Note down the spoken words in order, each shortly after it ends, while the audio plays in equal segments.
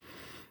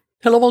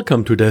Hello,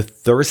 welcome to the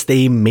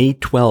Thursday, May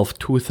 12th,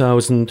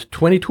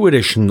 2022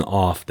 edition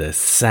of the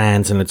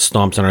SANS and its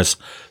Storm Center's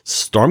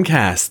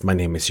StormCast. My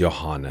name is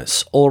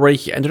Johannes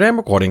Ulrich and today I'm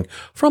recording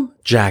from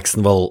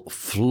Jacksonville,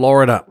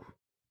 Florida.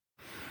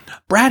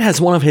 Brad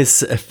has one of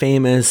his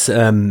famous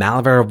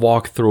malware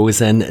walkthroughs,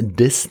 and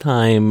this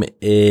time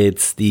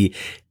it's the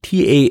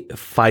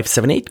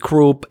TA578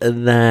 group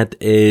that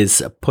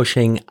is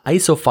pushing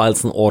ISO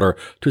files in order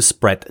to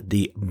spread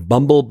the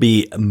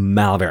Bumblebee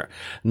malware.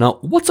 Now,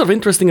 what's sort of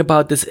interesting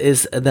about this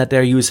is that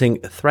they're using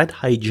threat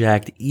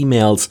hijacked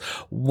emails.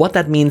 What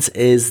that means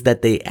is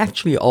that they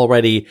actually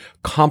already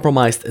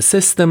compromised a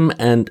system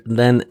and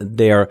then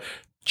they're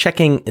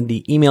checking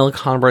the email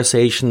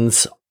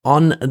conversations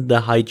on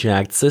the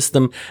hijacked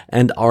system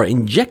and are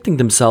injecting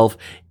themselves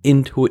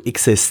into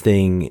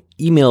existing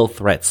email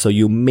threads. So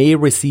you may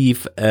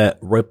receive a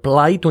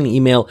reply to an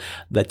email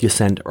that you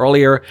sent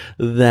earlier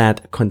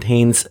that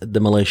contains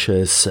the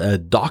malicious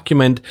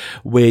document,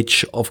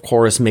 which of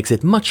course makes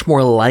it much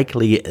more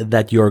likely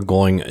that you're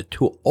going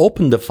to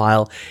open the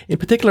file, in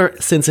particular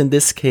since in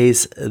this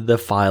case the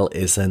file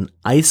is an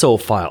ISO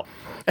file.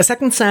 A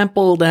second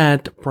sample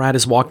that Brad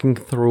is walking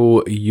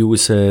through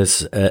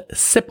uses a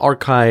zip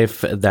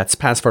archive that's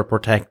password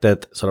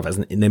protected, sort of as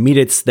an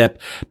intermediate step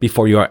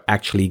before you are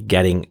actually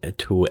getting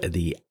to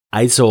the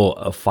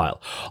ISO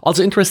file.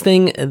 Also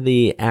interesting,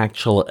 the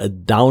actual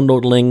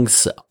download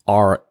links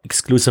are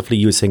exclusively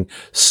using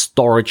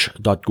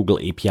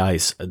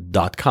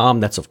storage.googleapis.com.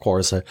 That's of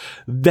course a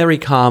very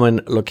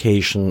common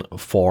location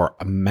for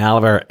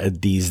malware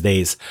these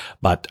days,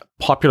 but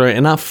popular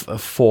enough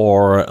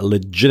for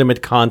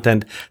legitimate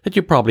content that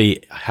you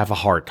probably have a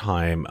hard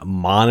time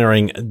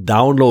monitoring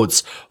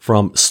downloads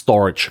from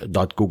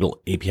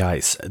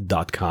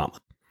storage.googleapis.com.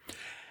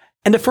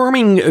 And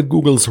affirming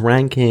Google's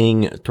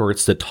ranking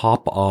towards the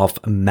top of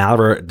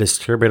malware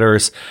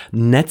distributors,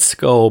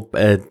 Netscope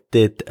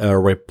did a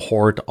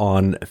report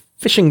on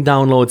phishing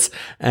downloads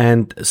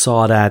and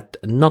saw that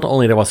not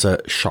only there was a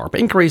sharp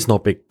increase, no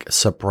big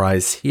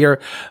surprise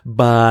here,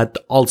 but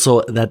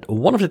also that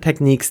one of the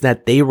techniques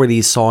that they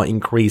really saw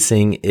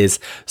increasing is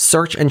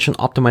search engine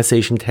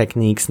optimization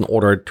techniques in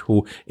order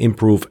to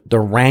improve the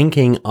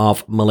ranking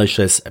of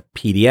malicious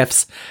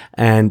PDFs.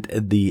 And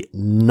the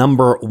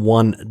number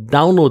one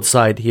download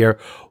site here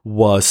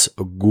was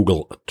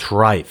Google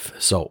Drive.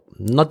 So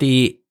not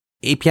the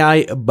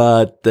API,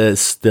 but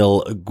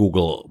still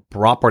Google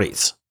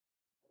properties.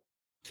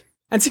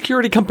 And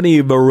security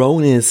company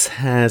Varonis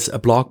has a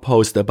blog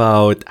post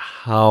about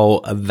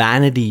how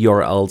vanity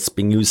URLs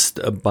being used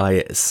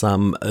by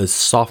some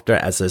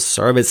software as a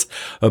service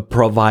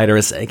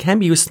providers can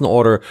be used in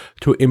order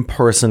to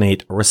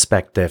impersonate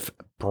respective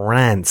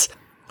brands.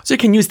 So you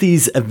can use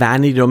these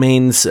vanity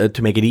domains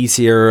to make it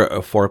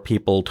easier for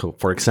people to,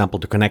 for example,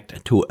 to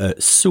connect to a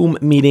Zoom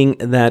meeting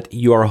that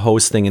you are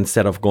hosting.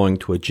 Instead of going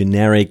to a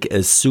generic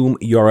Zoom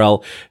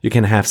URL, you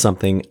can have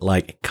something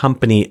like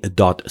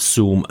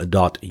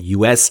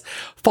company.zoom.us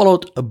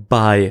followed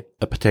by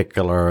a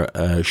particular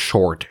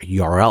short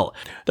URL.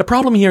 The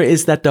problem here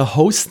is that the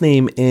host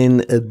name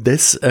in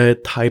this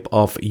type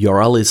of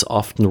URL is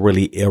often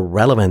really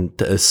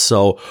irrelevant.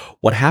 So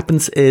what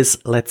happens is,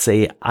 let's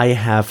say I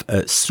have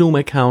a Zoom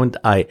account,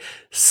 I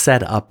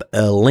set up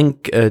a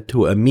link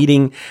to a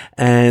meeting,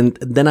 and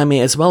then I may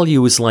as well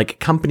use like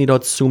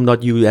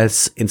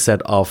company.zoom.us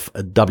instead of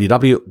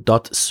www.zoom.us,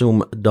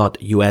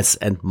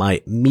 and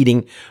my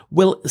meeting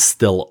will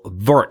still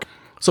work.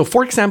 So,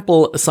 for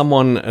example,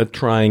 someone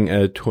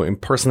trying to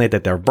impersonate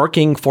that they're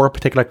working for a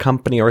particular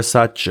company or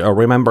such.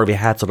 Remember, we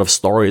had sort of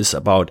stories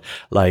about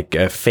like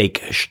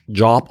fake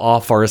job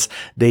offers.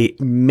 They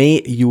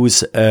may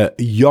use a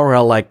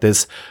URL like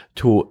this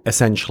to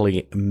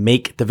essentially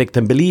make the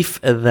victim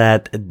believe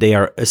that they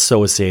are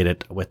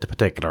associated with the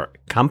particular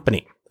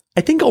company. I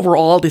think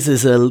overall this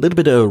is a little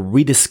bit of a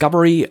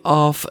rediscovery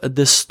of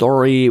this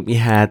story. We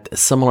had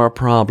similar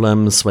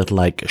problems with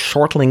like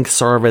short link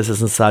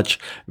services and such,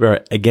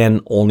 where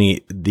again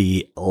only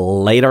the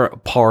later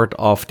part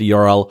of the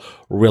URL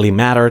really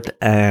mattered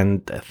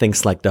and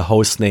things like the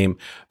host name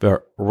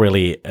were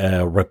really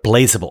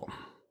replaceable.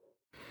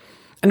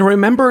 And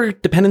remember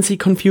dependency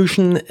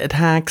confusion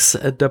attacks?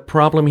 The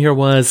problem here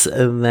was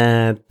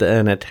that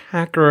an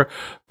attacker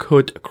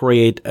could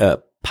create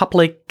a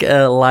public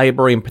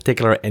library, in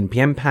particular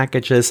NPM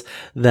packages,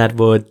 that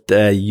would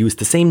use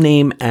the same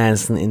name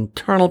as an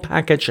internal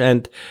package,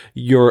 and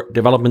your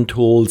development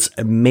tools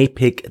may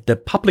pick the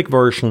public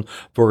version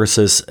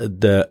versus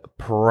the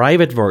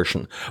private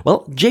version.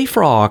 Well,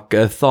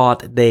 JFrog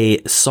thought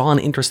they saw an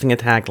interesting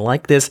attack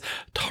like this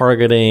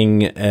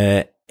targeting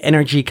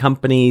energy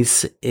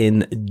companies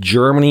in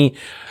Germany.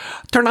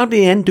 Turned out in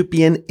the end to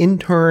be an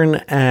intern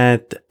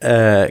at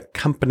a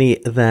company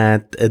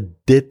that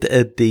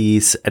did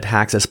these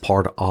attacks as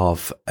part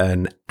of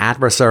an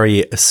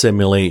adversary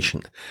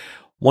simulation.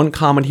 One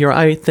comment here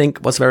I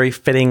think was very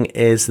fitting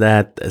is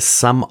that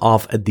some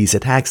of these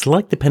attacks,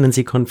 like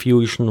dependency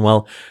confusion,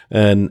 well,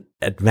 an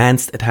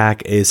advanced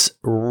attack is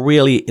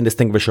really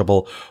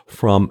indistinguishable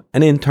from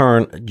an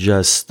intern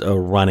just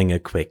running a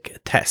quick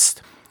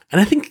test. And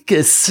I think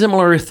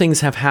similar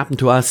things have happened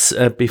to us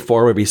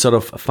before, where we sort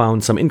of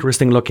found some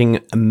interesting looking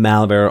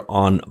malware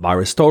on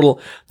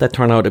VirusTotal that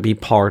turned out to be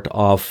part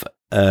of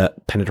a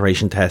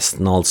penetration test.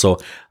 And also,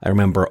 I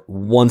remember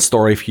one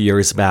story a few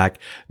years back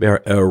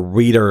where a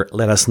reader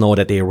let us know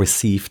that they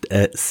received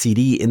a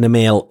CD in the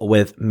mail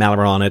with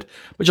malware on it,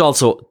 which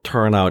also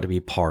turned out to be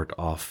part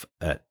of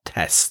a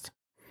test.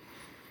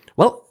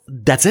 Well,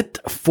 that's it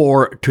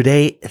for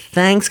today.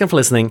 Thanks again for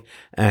listening,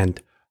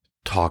 and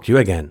talk to you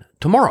again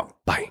tomorrow.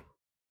 Bye.